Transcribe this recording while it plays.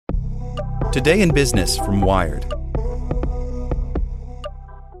Today in Business from Wired.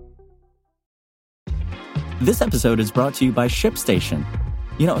 This episode is brought to you by ShipStation.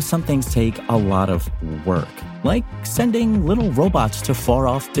 You know, some things take a lot of work, like sending little robots to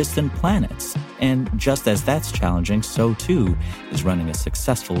far-off distant planets. And just as that's challenging, so too is running a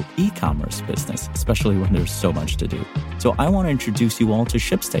successful e-commerce business, especially when there's so much to do. So I want to introduce you all to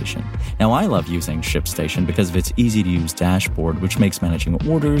ShipStation. Now, I love using ShipStation because of its easy-to-use dashboard, which makes managing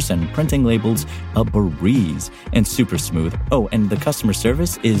orders and printing labels a breeze and super smooth. Oh, and the customer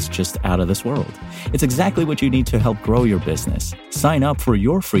service is just out of this world. It's exactly what you need to help grow your business. Sign up for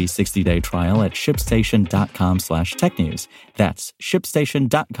your free 60-day trial at shipstation.com/technews. That's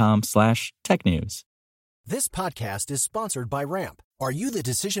shipstation.com/technews. This podcast is sponsored by Ramp. Are you the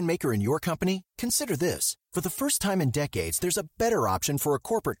decision maker in your company? Consider this. For the first time in decades, there's a better option for a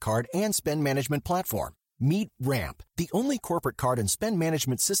corporate card and spend management platform. Meet Ramp, the only corporate card and spend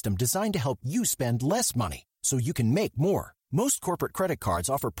management system designed to help you spend less money so you can make more. Most corporate credit cards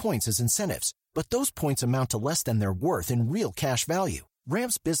offer points as incentives, but those points amount to less than their worth in real cash value.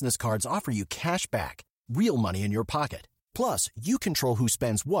 Ramp's business cards offer you cash back, real money in your pocket. Plus, you control who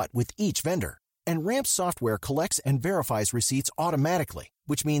spends what with each vendor. And Ramp's software collects and verifies receipts automatically,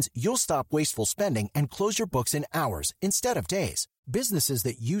 which means you'll stop wasteful spending and close your books in hours instead of days. Businesses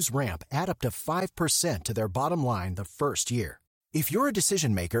that use Ramp add up to 5% to their bottom line the first year. If you're a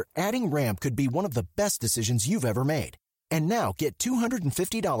decision maker, adding Ramp could be one of the best decisions you've ever made. And now get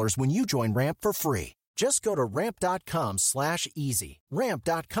 $250 when you join Ramp for free. Just go to ramp.com/easy.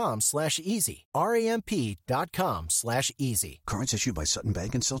 Ramp.com/easy. RAMP.com/easy. Cards issued by Sutton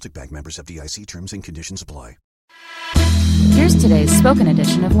Bank and Celtic Bank, members of FDIC. Terms and conditions apply. Here's today's spoken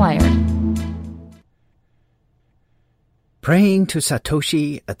edition of Wired. Praying to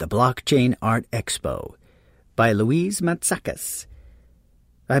Satoshi at the Blockchain Art Expo by Louise Matsakis.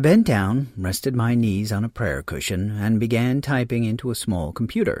 I bent down, rested my knees on a prayer cushion, and began typing into a small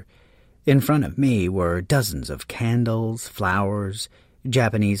computer. In front of me were dozens of candles, flowers,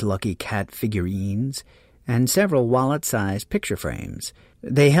 Japanese lucky cat figurines, and several wallet-sized picture frames.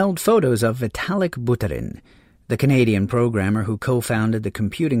 They held photos of Vitalik Buterin, the Canadian programmer who co-founded the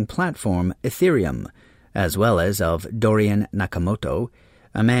computing platform Ethereum, as well as of Satoshi Nakamoto,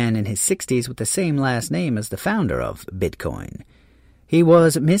 a man in his 60s with the same last name as the founder of Bitcoin. He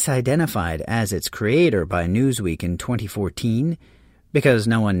was misidentified as its creator by Newsweek in 2014, because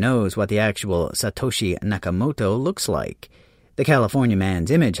no one knows what the actual Satoshi Nakamoto looks like. The California man's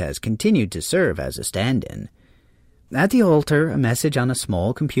image has continued to serve as a stand-in. At the altar, a message on a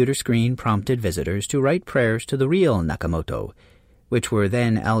small computer screen prompted visitors to write prayers to the real Nakamoto, which were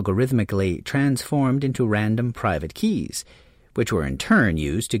then algorithmically transformed into random private keys, which were in turn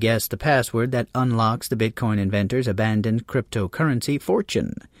used to guess the password that unlocks the Bitcoin inventor's abandoned cryptocurrency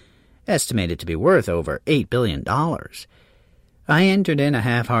fortune, estimated to be worth over $8 billion. I entered in a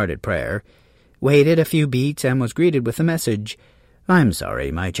half-hearted prayer, waited a few beats, and was greeted with the message, "I'm sorry,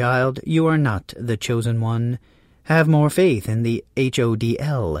 my child, you are not the chosen one. Have more faith in the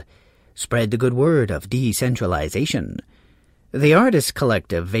HODL. Spread the good word of decentralization." The artist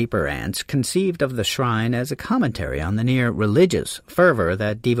collective Vapor Ants conceived of the shrine as a commentary on the near-religious fervor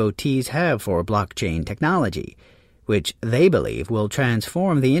that devotees have for blockchain technology, which they believe will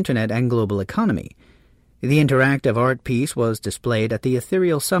transform the Internet and global economy. The interactive art piece was displayed at the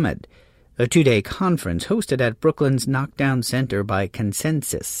Ethereal Summit, a 2-day conference hosted at Brooklyn's Knockdown Center by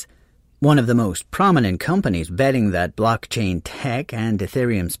Consensus, one of the most prominent companies betting that blockchain tech, and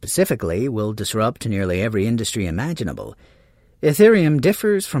Ethereum specifically, will disrupt nearly every industry imaginable. Ethereum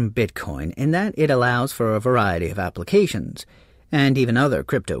differs from Bitcoin in that it allows for a variety of applications, and even other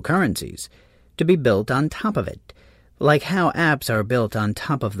cryptocurrencies, to be built on top of it, like how apps are built on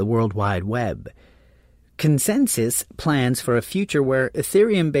top of the World Wide Web. Consensus plans for a future where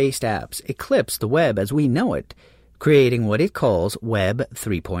Ethereum-based apps eclipse the web as we know it, creating what it calls Web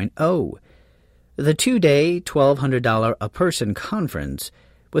 3.0. The 2-day, $1,200 a person conference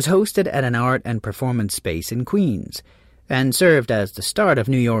was hosted at an art and performance space in Queens, and served as the start of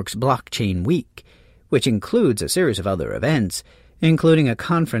New York's Blockchain Week, which includes a series of other events, including a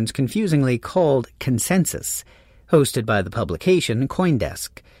conference confusingly called Consensus, hosted by the publication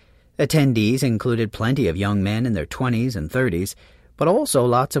CoinDesk. Attendees included plenty of young men in their 20s and 30s, but also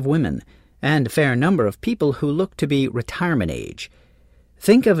lots of women, and a fair number of people who look to be retirement age.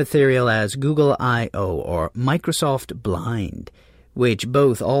 Think of Ethereal as Google I.O. or Microsoft Blind, which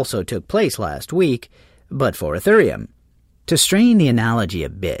both also took place last week, but for Ethereum. To strain the analogy a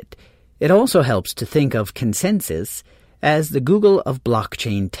bit, it also helps to think of Consensus as the Google of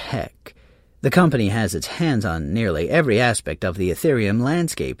blockchain tech. The company has its hands on nearly every aspect of the Ethereum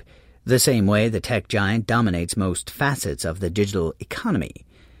landscape, the same way the tech giant dominates most facets of the digital economy.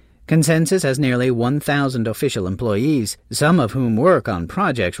 Consensus has nearly 1,000 official employees, some of whom work on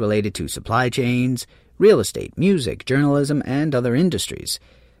projects related to supply chains, real estate, music, journalism, and other industries.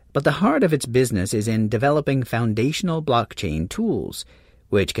 But the heart of its business is in developing foundational blockchain tools,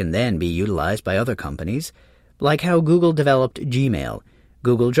 which can then be utilized by other companies, like how Google developed Gmail,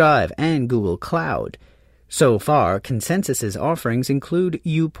 Google Drive, and Google Cloud. So far, Consensus's offerings include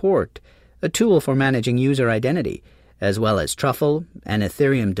Uport, a tool for managing user identity, as well as Truffle, an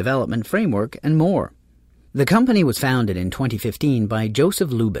Ethereum development framework, and more. The company was founded in 2015 by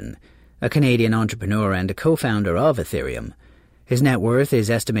Joseph Lubin, a Canadian entrepreneur and a co-founder of Ethereum. His net worth is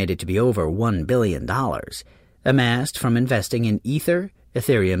estimated to be over $1 billion, amassed from investing in Ether,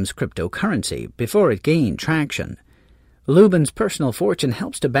 Ethereum's cryptocurrency, before it gained traction. Lubin's personal fortune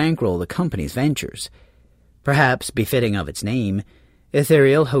helps to bankroll the company's ventures. Perhaps befitting of its name,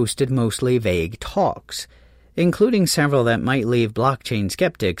 Ethereum hosted mostly vague talks, including several that might leave blockchain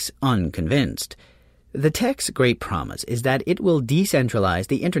skeptics unconvinced. The tech's great promise is that it will decentralize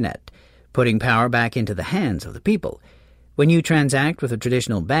the internet, putting power back into the hands of the people. When you transact with a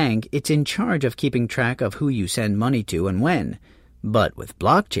traditional bank, it's in charge of keeping track of who you send money to and when. But with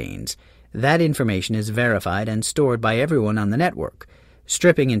blockchains, that information is verified and stored by everyone on the network,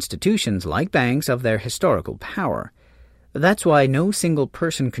 stripping institutions like banks of their historical power. That's why no single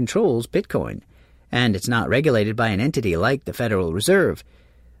person controls Bitcoin, and it's not regulated by an entity like the Federal Reserve.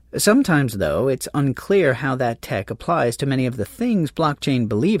 Sometimes, though, it's unclear how that tech applies to many of the things blockchain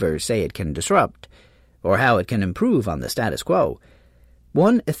believers say it can disrupt, or how it can improve on the status quo.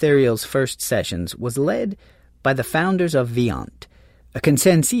 One Ethereum's first sessions was led by the founders of Viant, a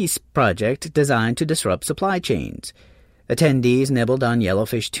consensus project designed to disrupt supply chains. Attendees nibbled on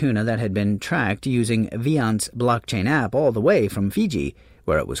yellowfish tuna that had been tracked using Viant's blockchain app all the way from Fiji,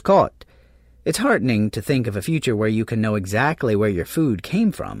 where it was caught. It's heartening to think of a future where you can know exactly where your food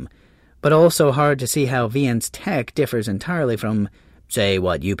came from, but also hard to see how Viant's tech differs entirely from, say,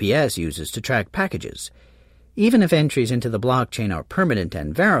 what UPS uses to track packages. Even if entries into the blockchain are permanent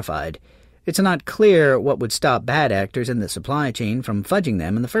and verified, it's not clear what would stop bad actors in the supply chain from fudging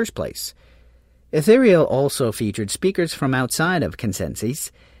them in the first place. Ethereum also featured speakers from outside of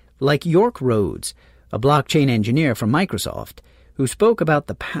Consensus, like York Rhodes, a blockchain engineer from Microsoft, who spoke about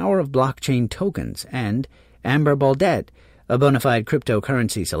the power of blockchain tokens, and Amber Baldet, a bona fide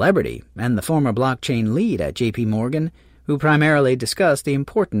cryptocurrency celebrity and the former blockchain lead at JP Morgan, who primarily discussed the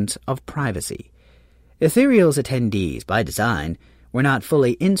importance of privacy. Ethereum's attendees, by design, were not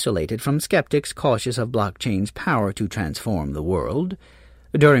fully insulated from skeptics cautious of blockchain's power to transform the world.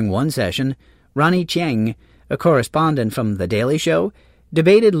 During one session, Ronnie Chieng, a correspondent from The Daily Show,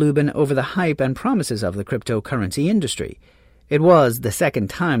 debated Lubin over the hype and promises of the cryptocurrency industry. It was the second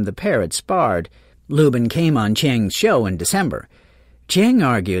time the pair had sparred. Lubin came on Chieng's show in December. Chieng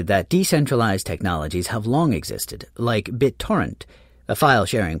argued that decentralized technologies have long existed, like BitTorrent, a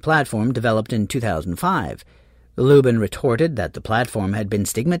file-sharing platform developed in 2005. Lubin retorted that the platform had been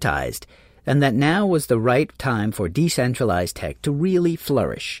stigmatized, and that now was the right time for decentralized tech to really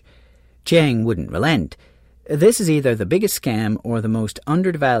flourish. Chieng wouldn't relent. This is either the biggest scam or the most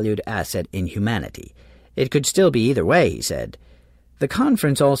undervalued asset in humanity. It could still be either way, he said. The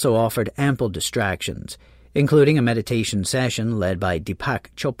conference also offered ample distractions, including a meditation session led by Deepak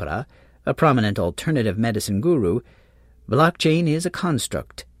Chopra, a prominent alternative medicine guru. Blockchain is a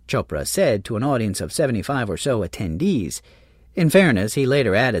construct, Chopra said to an audience of 75 or so attendees. In fairness, he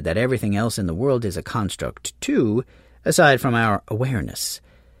later added that everything else in the world is a construct too, aside from our awareness.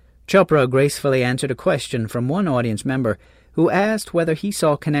 Chopra gracefully answered a question from one audience member who asked whether he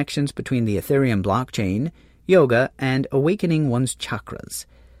saw connections between the Ethereum blockchain, yoga, and awakening one's chakras.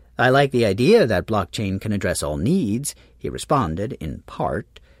 I like the idea that blockchain can address all needs, he responded, in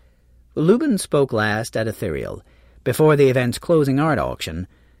part. Lubin spoke last at Ethereum, before the event's closing art auction.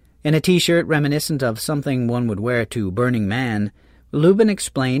 In a T-shirt reminiscent of something one would wear to Burning Man, Lubin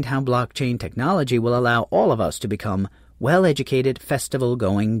explained how blockchain technology will allow all of us to become well-educated,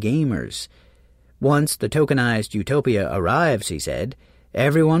 festival-going gamers. Once the tokenized utopia arrives, he said,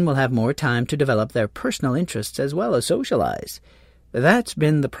 everyone will have more time to develop their personal interests as well as socialize. That's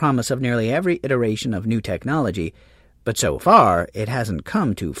been the promise of nearly every iteration of new technology, but so far it hasn't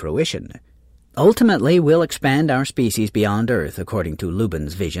come to fruition. Ultimately, we'll expand our species beyond Earth, according to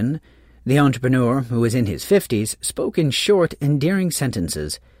Lubin's vision. The entrepreneur, who is in his 50s, spoke in short, endearing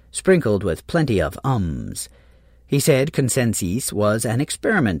sentences, sprinkled with plenty of ums. He said Consensus was an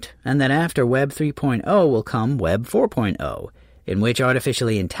experiment, and that after Web 3.0 will come Web 4.0, in which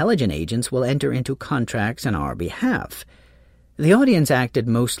artificially intelligent agents will enter into contracts on our behalf. The audience acted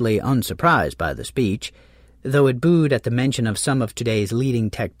mostly unsurprised by the speech, though it booed at the mention of some of today's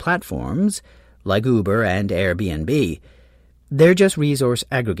leading tech platforms, like Uber and Airbnb. They're just resource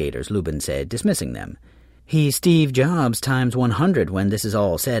aggregators, Lubin said, dismissing them. He's Steve Jobs times 100 when this is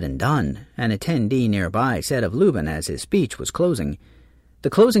all said and done, an attendee nearby said of Lubin as his speech was closing. The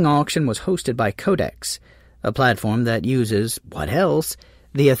closing auction was hosted by Codex, a platform that uses, what else,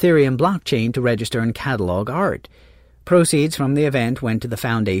 the Ethereum blockchain to register and catalog art. Proceeds from the event went to the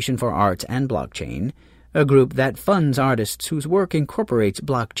Foundation for Arts and Blockchain, a group that funds artists whose work incorporates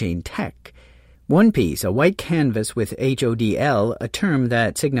blockchain tech. One piece, a white canvas with HODL, a term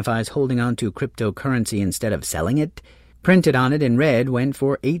that signifies holding on to cryptocurrency instead of selling it, printed on it in red, went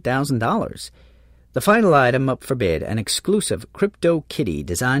for $8,000. The final item up for bid, an exclusive crypto kitty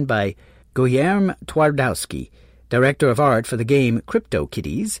designed by Guillermo Twardowski, director of art for the game Crypto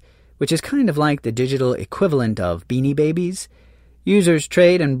Kitties, which is kind of like the digital equivalent of Beanie Babies. Users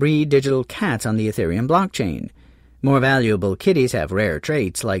trade and breed digital cats on the Ethereum blockchain. More valuable kitties have rare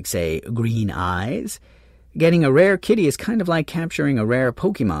traits like, say, green eyes. Getting a rare kitty is kind of like capturing a rare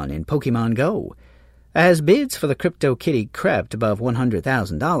Pokemon in Pokemon Go. As bids for the Crypto Kitty crept above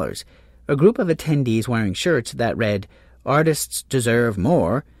 $100,000, a group of attendees wearing shirts that read, "Artists deserve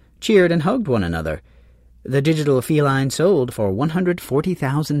more," cheered and hugged one another. The digital feline sold for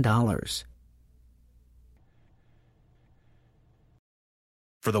 $140,000.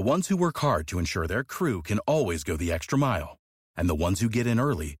 For the ones who work hard to ensure their crew can always go the extra mile, and the ones who get in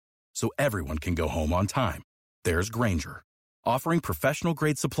early so everyone can go home on time, there's Grainger, offering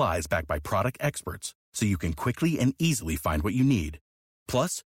professional-grade supplies backed by product experts so you can quickly and easily find what you need.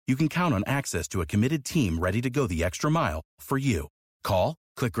 Plus, you can count on access to a committed team ready to go the extra mile for you. Call,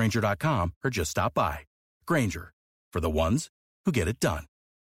 click Grainger.com, or just stop by. Grainger, for the ones who get it done.